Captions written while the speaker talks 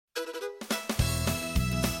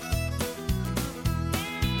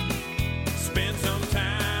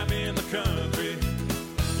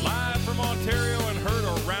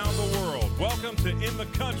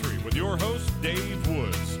the Country with your host, Dave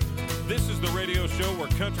Woods. This is the radio show where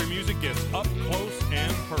country music gets up close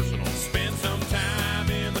and personal. Spend some time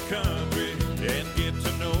in the country and get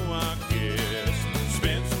to know our guests.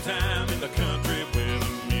 Spend some time in the country where the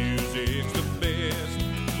music's the best.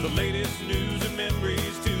 The latest news and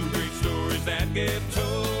memories, two great stories that get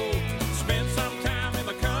told. Spend some time in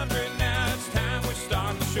the country, now it's time we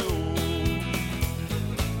start the show.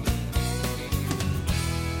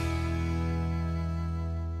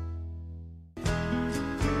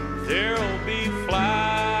 There'll be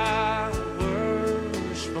flowers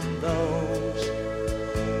from those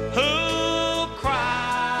who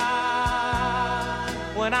cry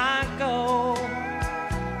when I go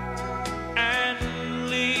and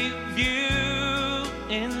leave you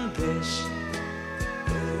in this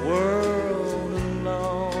world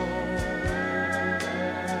alone.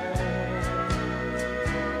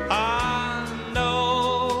 I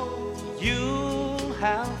know you'll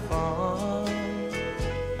have fun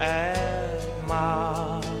at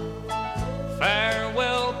my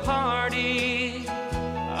farewell party.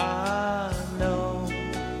 I know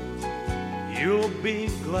you'll be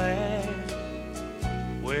glad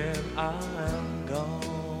when I'm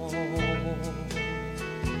gone.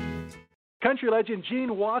 Country legend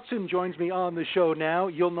Gene Watson joins me on the show now.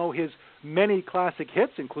 You'll know his many classic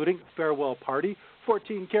hits, including Farewell Party,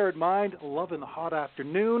 14 Karat Mind, Love in the Hot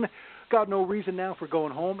Afternoon, Got No Reason Now for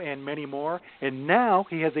Going Home, and many more. And now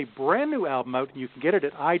he has a brand new album out, and you can get it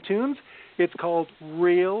at iTunes. It's called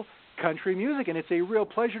Real Country Music, and it's a real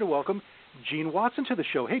pleasure to welcome Gene Watson to the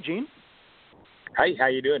show. Hey, Gene. Hey, how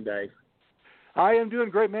you doing, Dave? I am doing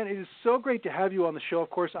great, man. It is so great to have you on the show. Of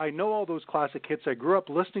course, I know all those classic hits. I grew up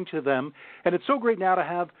listening to them, and it's so great now to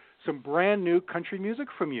have some brand new country music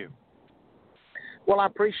from you. Well, I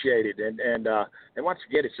appreciate it, and once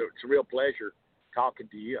again, it's a real pleasure talking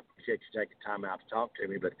to you. I appreciate you taking time out to talk to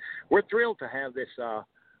me. But we're thrilled to have this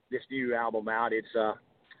new album out. It's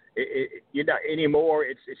anymore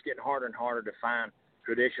it's getting harder and harder to find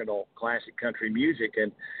traditional classic country music,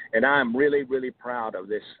 and I'm really, really proud of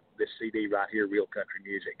this CD right here, Real Country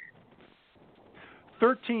Music.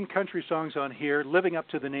 13 country songs on here, living up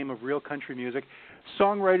to the name of Real Country Music.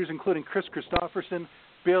 Songwriters including Kris Kristofferson,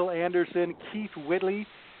 Bill Anderson, Keith Whitley.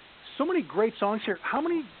 So many great songs here. How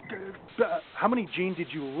many, Gene, did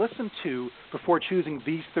you listen to before choosing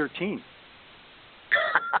these 13?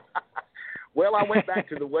 Well, I went back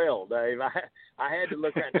to the well, Dave. I had to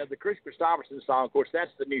look at the Kris Kristofferson song. Of course,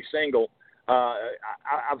 that's the new single.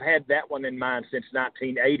 I've had that one in mind since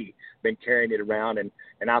 1980, been carrying it around, and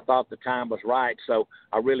I thought the time was right, so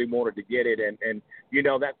I really wanted to get it. And you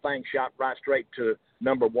know, that thing shot right straight to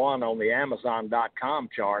number one on the Amazon.com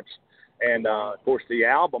charts. And, of course, the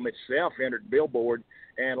album itself entered Billboard,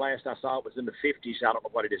 and last I saw it was in the 50s. I don't know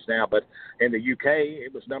what it is now, but in the UK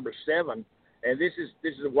it was number 7. And this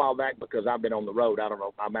is a while back because I've been on the road. I don't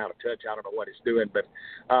know. I'm out of touch. I don't know what it's doing, but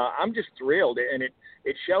I'm just thrilled. And it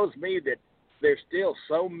shows me that there's still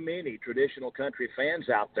so many traditional country fans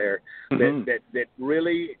out there that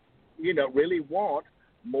really, really want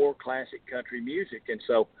more classic country music. And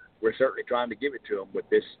so we're certainly trying to give it to them with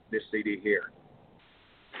this CD here.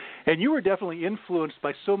 And you were definitely influenced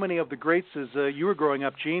by so many of the greats as you were growing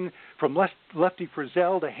up, Gene, from Lefty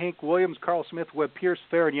Frizzell to Hank Williams, Carl Smith, Webb Pierce,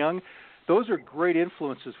 Farron Young. Those are great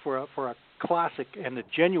influences for a classic and a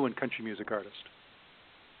genuine country music artist.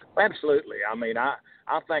 Absolutely. I mean, I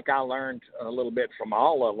think I learned a little bit from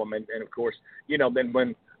all of them. And of course, then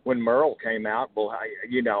when Merle came out, well,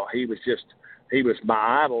 he was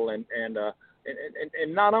my idol. And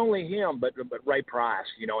not only him, but Ray Price,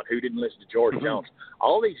 and who didn't listen to George Jones.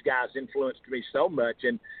 All these guys influenced me so much,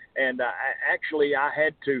 and actually I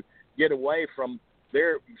had to get away from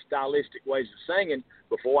their stylistic ways of singing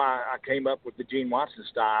before I came up with the Gene Watson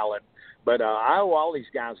style. But I owe all these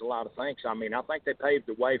guys a lot of thanks. I mean, I think they paved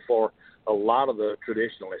the way for a lot of the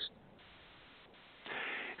traditionalists.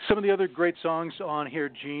 Some of the other great songs on here,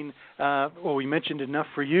 Gene, we mentioned Enough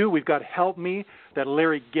for You. We've got Help Me, that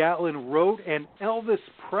Larry Gatlin wrote, and Elvis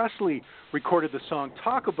Presley recorded the song.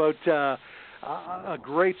 Talk about a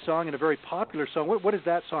great song and a very popular song. What does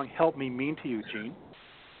that song, Help Me, mean to you, Gene?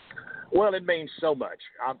 Well, it means so much.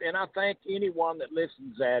 And I think anyone that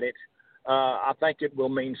listens at it, I think it will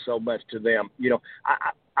mean so much to them.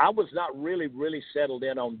 I was not really, really settled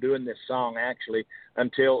in on doing this song, actually,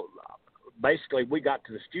 until basically we got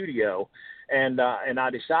to the studio, and I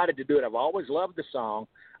decided to do it. I've always loved the song.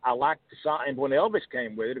 I liked the song, and when Elvis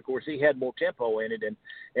came with it, of course, he had more tempo in it, and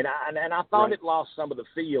I thought it lost some of the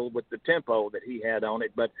feel with the tempo that he had on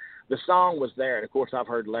it, but the song was there, and of course, I've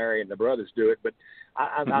heard Larry and the brothers do it, but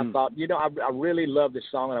I thought, I really love this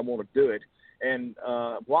song, and I want to do it, And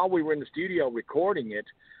while we were in the studio recording it,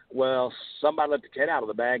 well, somebody let the cat out of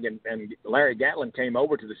the bag, and Larry Gatlin came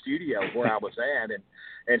over to the studio where I was at,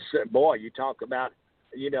 and said, boy, you talk about,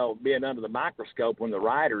 being under the microscope when the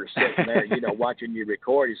writer is sitting there, watching you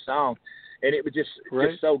record his song. And it was just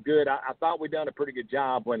so good. I thought we'd done a pretty good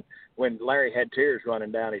job when Larry had tears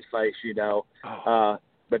running down his face,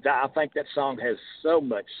 But I think that song has so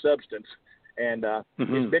much substance. And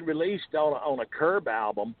it's been released on a Curb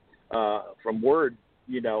album from Word,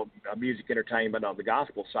 Music Entertainment on the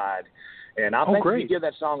gospel side. And I think if you give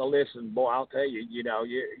that song a listen, boy, I'll tell you,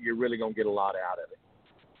 you're really going to get a lot out of it.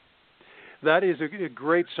 That is a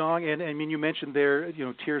great song, and I mean, you mentioned there,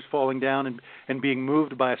 tears falling down and being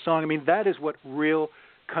moved by a song. I mean, that is what real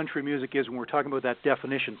country music is when we're talking about that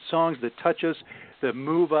definition. Songs that touch us, that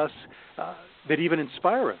move us, that even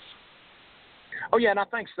inspire us. Oh, yeah, and I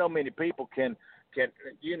think so many people can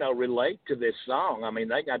relate to this song. I mean,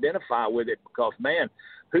 they can identify with it because, man,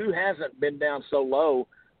 who hasn't been down so low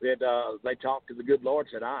that they talk to the good Lord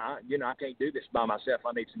and said, I can't do this by myself.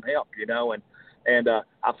 I need some help, And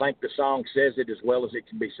I think the song says it as well as it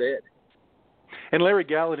can be said. And Larry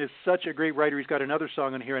Gatlin is such a great writer. He's got another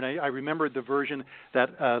song on here, and I remembered the version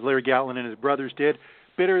that Larry Gatlin and his brothers did.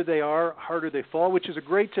 Bitter they are, harder they fall, which is a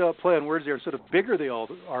great play on words there. Instead of bigger they all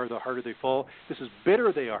are, the harder they fall. This is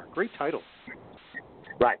bitter they are. Great title.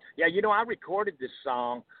 Right. Yeah, I recorded this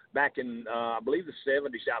song back in, I believe, the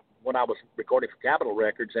 70s when I was recording for Capitol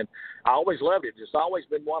Records, and I always loved it. It's always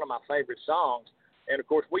been one of my favorite songs. And, of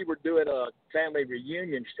course, we were doing a family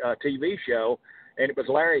reunion TV show, and it was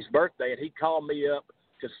Larry's birthday, and he called me up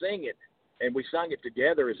to sing it, and we sung it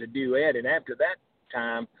together as a duet. And after that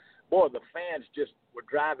time, boy, the fans just were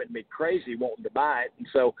driving me crazy wanting to buy it. And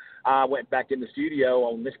so I went back in the studio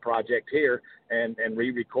on this project here and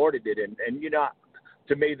re-recorded it. And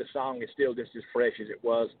to me, the song is still just as fresh as it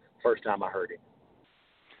was first time I heard it.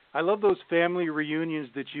 I love those family reunions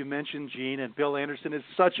that you mentioned, Gene, and Bill Anderson is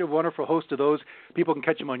such a wonderful host of those. People can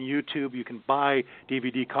catch them on YouTube. You can buy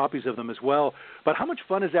DVD copies of them as well. But how much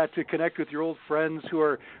fun is that to connect with your old friends who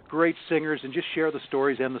are great singers and just share the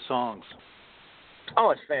stories and the songs?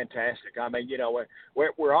 Oh, it's fantastic. I mean,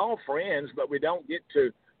 we're all friends, but we don't get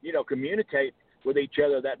to, communicate with each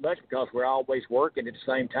other that much because we're always working at the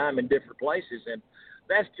same time in different places. And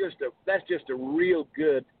that's just a real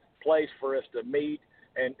good place for us to meet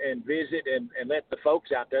and visit and let the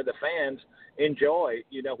folks out there, the fans, enjoy,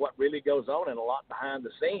 what really goes on and a lot behind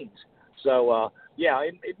the scenes. So,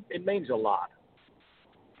 it means a lot.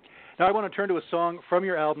 Now I want to turn to a song from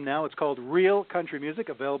your album now. It's called Real Country Music,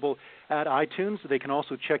 available at iTunes. They can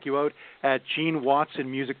also check you out at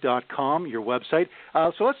GeneWatsonMusic.com, your website.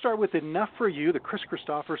 So let's start with Enough for You, the Kris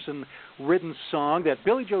Kristofferson written song that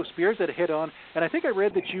Billy Joe Spears had a hit on. And I think I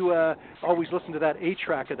read that you always listen to that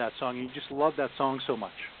A-track of that song. You just love that song so much.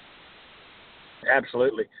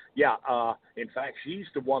 Absolutely. Yeah. In fact, she's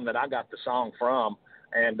the one that I got the song from.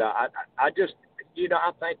 And I just,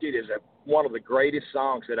 I think it is one of the greatest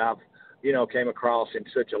songs that I've, came across in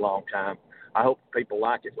such a long time. I hope people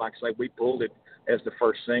like it. Like I say, we pulled it as the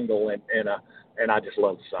first single, and I just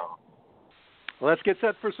love the song. Well, let's get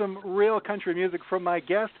set for some real country music from my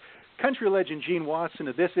guest, country legend Gene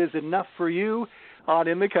Watson. This is Enough for You on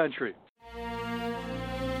In the Country.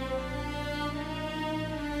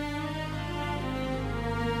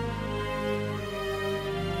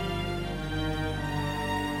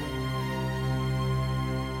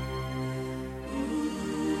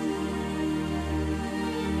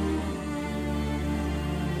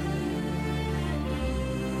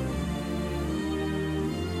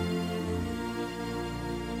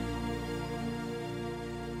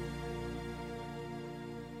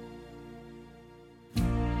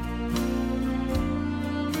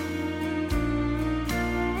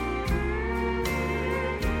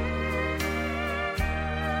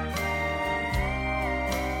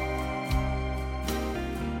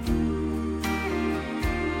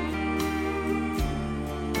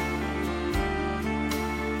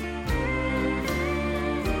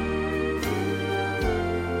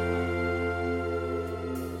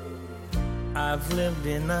 I've lived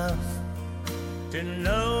enough to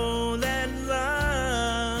know that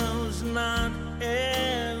love's not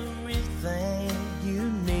everything you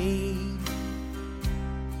need.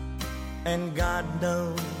 And God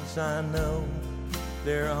knows I know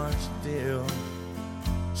there are still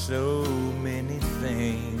so many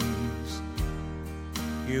things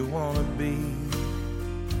you want to be.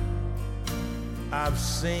 I've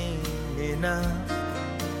seen enough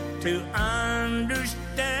to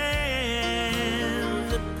understand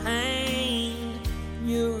the pain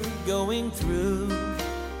you're going through.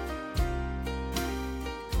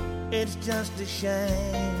 It's just a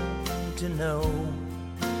shame to know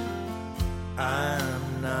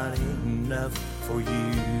I'm not enough for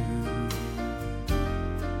you.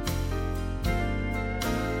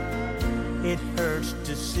 It hurts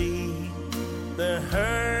to see the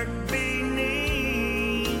hurt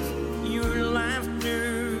beneath your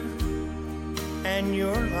laughter and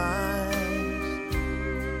your lies,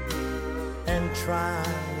 and try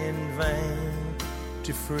in vain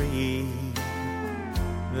to free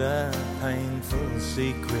the painful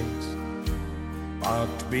secrets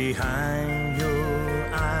locked behind your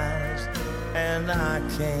eyes. And I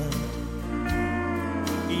can't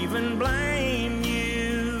even blame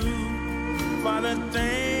you for the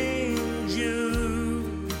things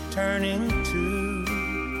you turn into.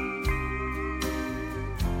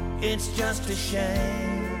 It's just a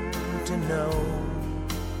shame to know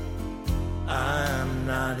I'm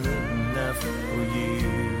not enough for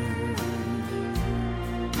you.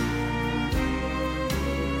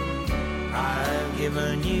 I've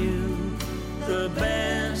given you the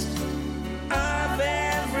best of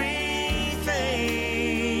everything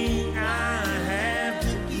I have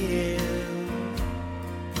to give,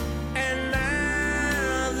 and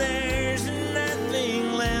now there's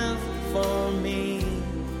nothing left for me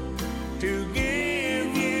to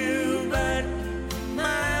give you but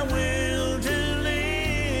my will to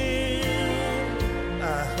live.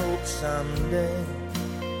 I hope someday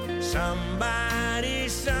somebody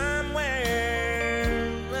somewhere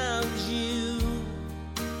loves you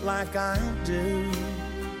like I do.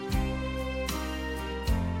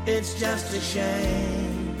 It's just a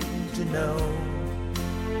shame to know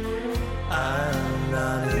I'm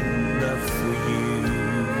not enough for you.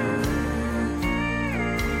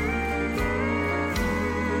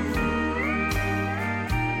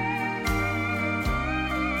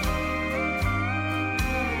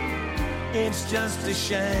 It's just a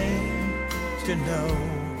shame to know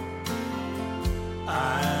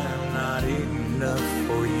I'm not enough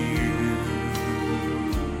for you.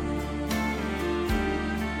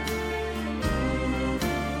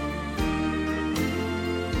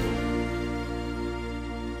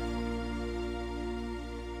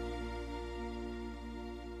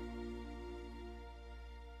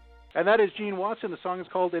 And that is Gene Watson. The song is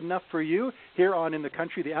called Enough for You here on In the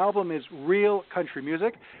Country. The album is Real Country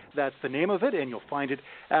Music. That's the name of it, and you'll find it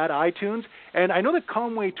at iTunes. And I know that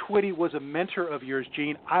Conway Twitty was a mentor of yours,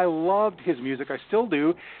 Gene. I loved his music. I still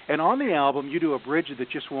do. And on the album, you do A Bridge That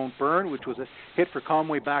Just Won't Burn, which was a hit for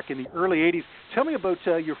Conway back in the early 80s. Tell me about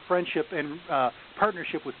your friendship and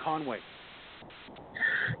partnership with Conway.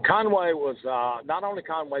 Conway was not only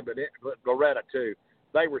Conway, but Loretta, too.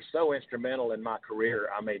 They were so instrumental in my career.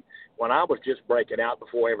 I mean, when I was just breaking out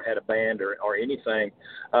before I ever had a band or anything,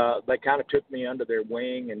 they kind of took me under their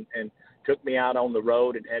wing and took me out on the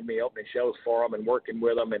road and had me opening shows for them and working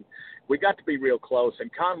with them. And we got to be real close.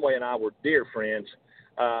 And Conway and I were dear friends.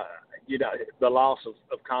 You know, the loss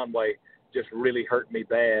of Conway just really hurt me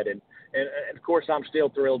bad. And of course, I'm still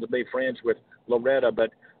thrilled to be friends with Loretta.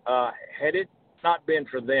 But had it not been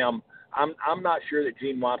for them, I'm not sure that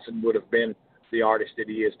Gene Watson would have been the artist that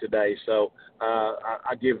he is today. So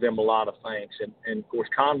I give them a lot of thanks. And of course,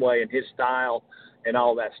 Conway and his style and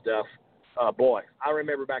all that stuff, boy, I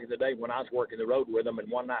remember back in the day when I was working the road with them, and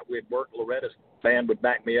one night we'd work, Loretta's band would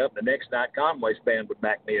back me up, the next night Conway's band would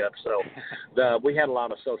back me up. So we had a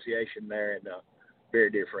lot of association there, and very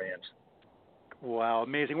dear friends. Wow,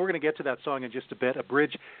 amazing. We're going to get to that song in just a bit, A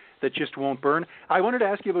Bridge That Just Won't Burn. I wanted to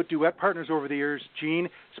ask you about duet partners over the years, Gene.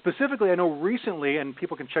 Specifically, I know recently, and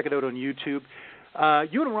people can check it out on YouTube,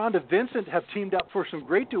 you and Rhonda Vincent have teamed up for some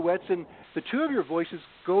great duets, and the two of your voices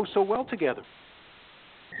go so well together.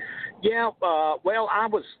 Yeah, well, I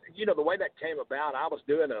was, you know, the way that came about, I was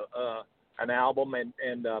doing an album, and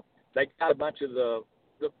they got a bunch of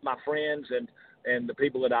my friends and the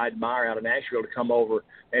people that I admire out of Nashville to come over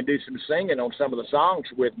and do some singing on some of the songs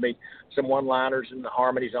with me, some one-liners and the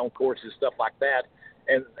harmonies on choruses, stuff like that.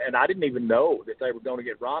 And I didn't even know that they were going to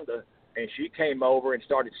get Rhonda, and she came over and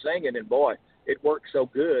started singing, and boy, it worked so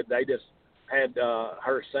good. They just had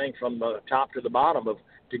her sing from the top to the bottom of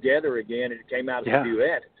Together Again, and it came out as a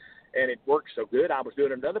duet, and it worked so good. I was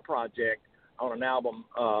doing another project on an album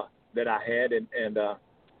that I had, and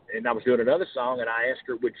I was doing another song, and I asked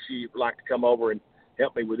her would she like to come over and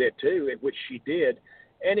help me with it too, and which she did.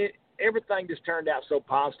 And everything just turned out so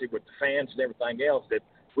positive with the fans and everything else that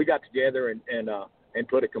we got together and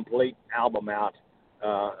put a complete album out.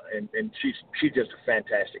 And she's just a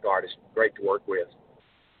fantastic artist, great to work with.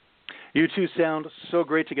 You two sound so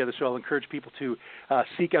great together, so I'll encourage people to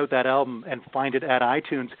seek out that album and find it at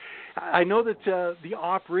iTunes. I know that the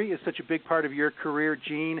Opry is such a big part of your career,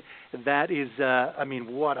 Gene. That is,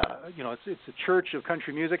 it's a church of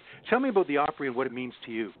country music. Tell me about the Opry and what it means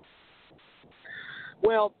to you.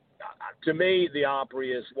 Well, to me, the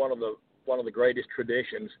Opry is one of the greatest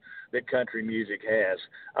traditions that country music has.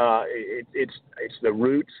 It's the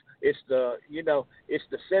roots. It's the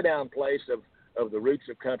sit down place of the roots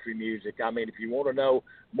of country music. I mean, if you want to know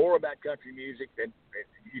more about country music, then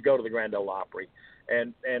you go to the Grand Ole Opry.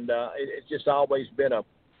 And it's just always been a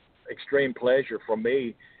extreme pleasure for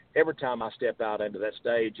me. Every time I step out into that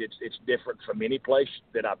stage, it's different from any place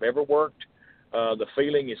that I've ever worked. The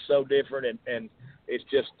feeling is so different, and it's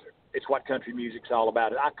what country music's all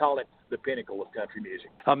about. I call it the pinnacle of country music.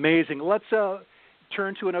 Amazing. Let's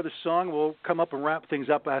turn to another song. We'll come up and wrap things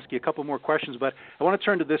up, ask you a couple more questions, but I want to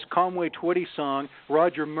turn to this Conway Twitty song.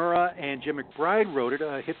 Roger Murrah and Jim McBride wrote it,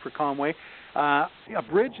 a hit for Conway. A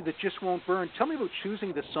Bridge That Just Won't Burn. Tell me about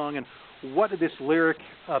choosing this song and what this lyric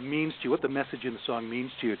means to you, what the message in the song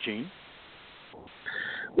means to you, Gene.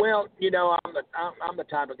 Well, I'm the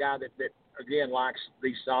type of guy that again likes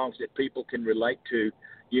these songs that people can relate to.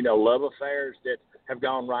 Love affairs that have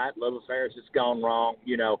gone right, love affairs that's gone wrong,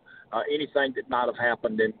 anything that might have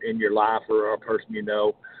happened in your life or a person you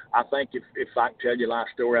know. I think if I can tell you a life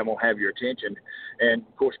story, I'm going to have your attention. And,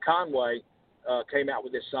 of course, Conway came out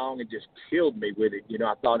with this song and just killed me with it.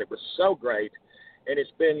 I thought it was so great. And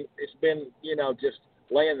it's been just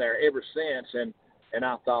laying there ever since. And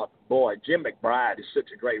I thought, boy, Jim McBride is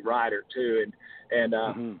such a great writer, too. And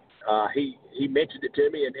he mentioned it to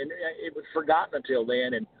me, and it was forgotten until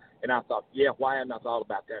then. And I thought, why hadn't I thought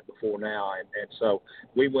about that before now? And so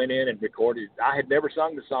we went in and recorded. I had never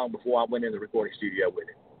sung the song before I went in the recording studio with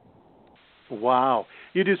it. Wow.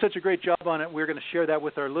 You do such a great job on it. We're going to share that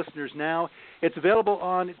with our listeners now. It's available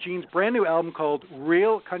on Gene's brand new album called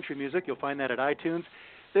Real Country Music. You'll find that at iTunes.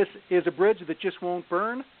 This is A Bridge That Just Won't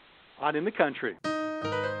Burn on In the Country.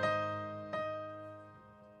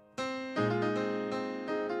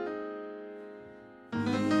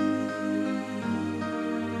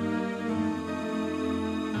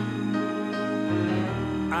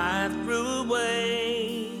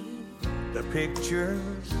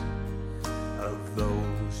 Pictures of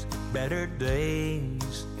those better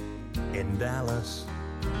days in Dallas,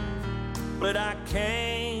 but I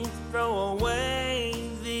can't throw away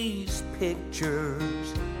these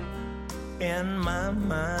pictures in my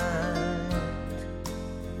mind.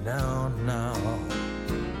 No,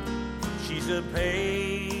 she's a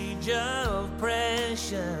page of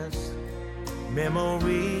precious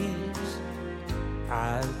memories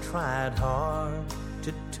I've tried hard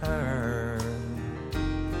to turn.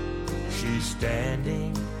 She's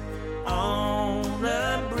standing on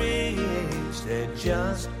a bridge that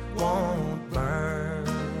just won't burn.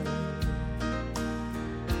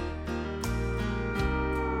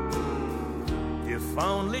 If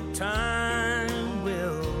only time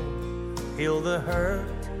will heal the hurt,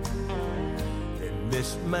 then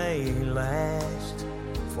this may last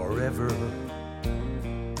forever.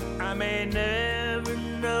 I may never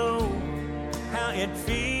know how it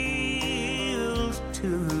feels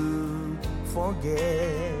to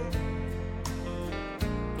forget.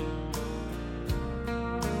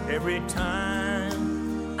 Every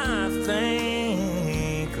time I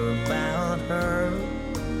think about her,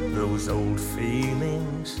 those old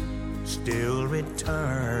feelings still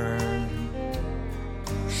return.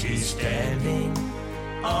 She's standing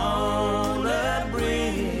on a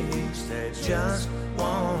bridge that just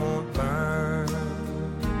won't burn.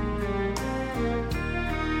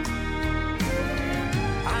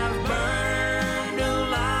 I've burned a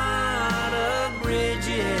lot of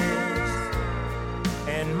bridges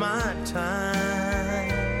in my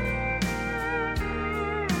time,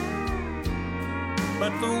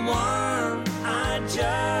 but the one I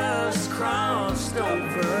just crossed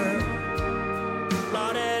over,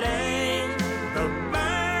 Lord, it ain't the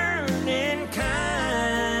burning kind.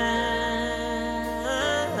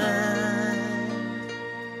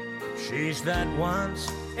 She's that once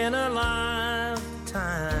in a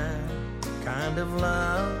lifetime kind of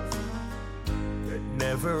love that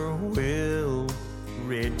never will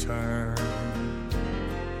return.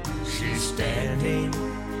 She's standing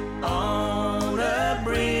on a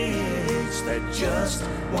bridge that just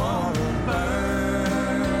won't burn.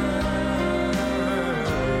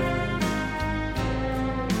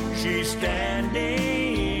 She's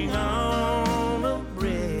standing on a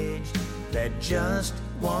bridge that just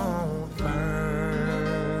won't burn.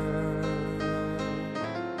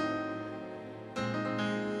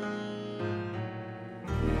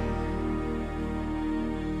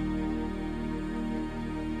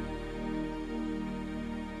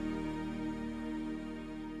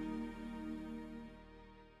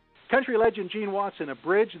 Country legend Gene Watson, A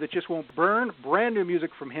Bridge That Just Won't Burn, brand new music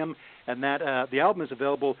from him, and that the album is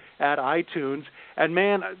available at iTunes. And,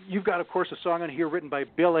 man, you've got, of course, a song on here written by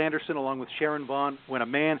Bill Anderson along with Sharon Vaughn, When a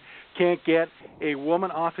Man Can't Get a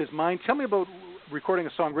Woman Off His Mind. Tell me about recording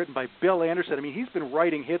a song written by Bill Anderson. I mean, he's been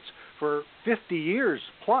writing hits for 50 years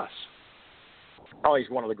plus. Oh, he's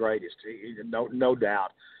one of the greatest, no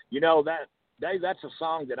doubt. You know, Dave, that's a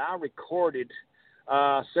song that I recorded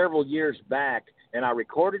several years back, and I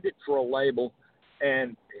recorded it for a label,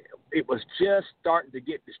 and it was just starting to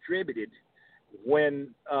get distributed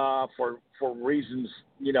when, for reasons,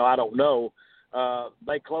 I don't know,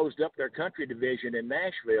 they closed up their country division in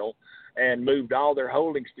Nashville and moved all their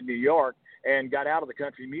holdings to New York and got out of the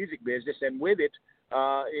country music business, and with it,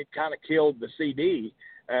 it kind of killed the CD.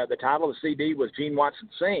 The title of the CD was Gene Watson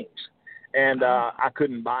Sings, and I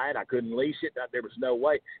couldn't buy it. I couldn't lease it. There was no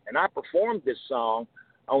way. And I performed this song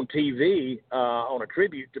on TV on a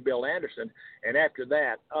tribute to Bill Anderson, and after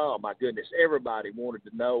that, oh, my goodness, everybody wanted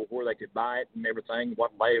to know where they could buy it and everything,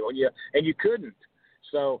 what label, and you couldn't.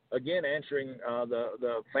 So, again, answering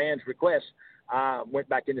the fans' requests, I went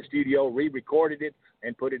back in the studio, re-recorded it,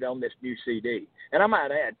 and put it on this new CD. And I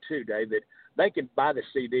might add, too, Dave, that they can buy the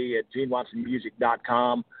CD at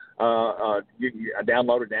genewatsonmusic.com. You can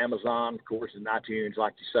download it to Amazon, of course, and iTunes,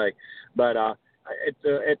 like you say. But at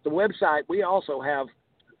the website, we also have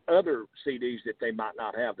other CDs that they might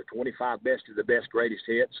not have, the 25 best of the best greatest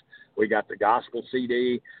hits. We got the gospel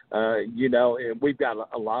CD. We've got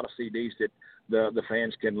a lot of CDs that the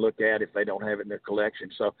fans can look at if they don't have it in their collection.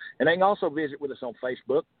 So, and they can also visit with us on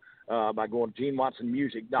Facebook by going to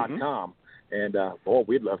genewatsonmusic.com. And, boy,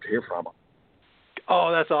 we'd love to hear from them.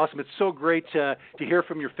 Oh, that's awesome. It's so great to hear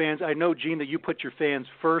from your fans. I know, Gene, that you put your fans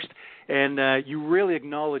first, and you really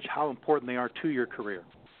acknowledge how important they are to your career.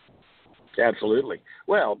 Absolutely.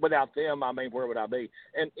 Well, without them, I mean, where would I be?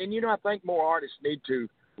 And I think more artists need to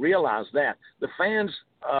realize that. The fans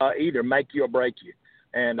either make you or break you.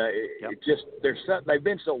 And they've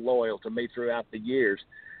been so loyal to me throughout the years,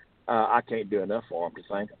 I can't do enough for them to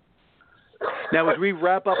thank them. Now, as we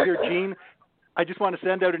wrap up here, Gene, I just want to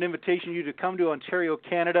send out an invitation to you to come to Ontario,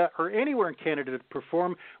 Canada, or anywhere in Canada to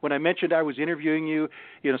perform. When I mentioned I was interviewing you,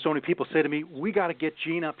 so many people say to me, we got to get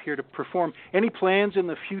Gene up here to perform. Any plans in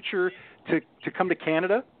the future to come to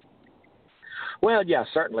Canada? Well, yeah,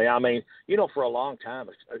 certainly. I mean, for a long time,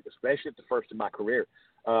 especially at the first of my career,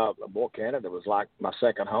 Canada was like my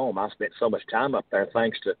second home. I spent so much time up there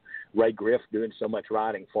thanks to Ray Griff doing so much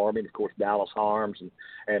writing for me, and, of course, Dallas Harms,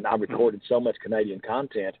 and I recorded so much Canadian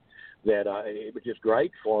content that it was just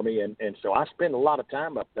great for me, and so I spend a lot of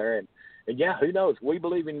time up there, and yeah, who knows? We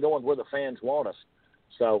believe in going where the fans want us.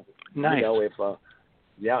 So, nice.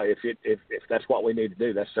 If that's what we need to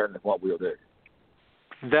do, that's certainly what we'll do.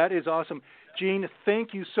 That is awesome. Gene,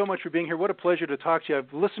 thank you so much for being here. What a pleasure to talk to you.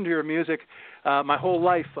 I've listened to your music my whole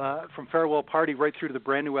life, from Farewell Party right through to the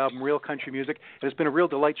brand new album, Real Country Music, and it's been a real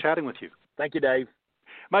delight chatting with you. Thank you, Dave.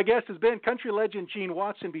 My guest has been country legend Gene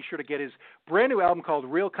Watson. Be sure to get his brand new album called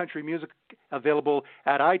Real Country Music available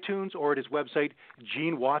at iTunes or at his website,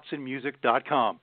 genewatsonmusic.com.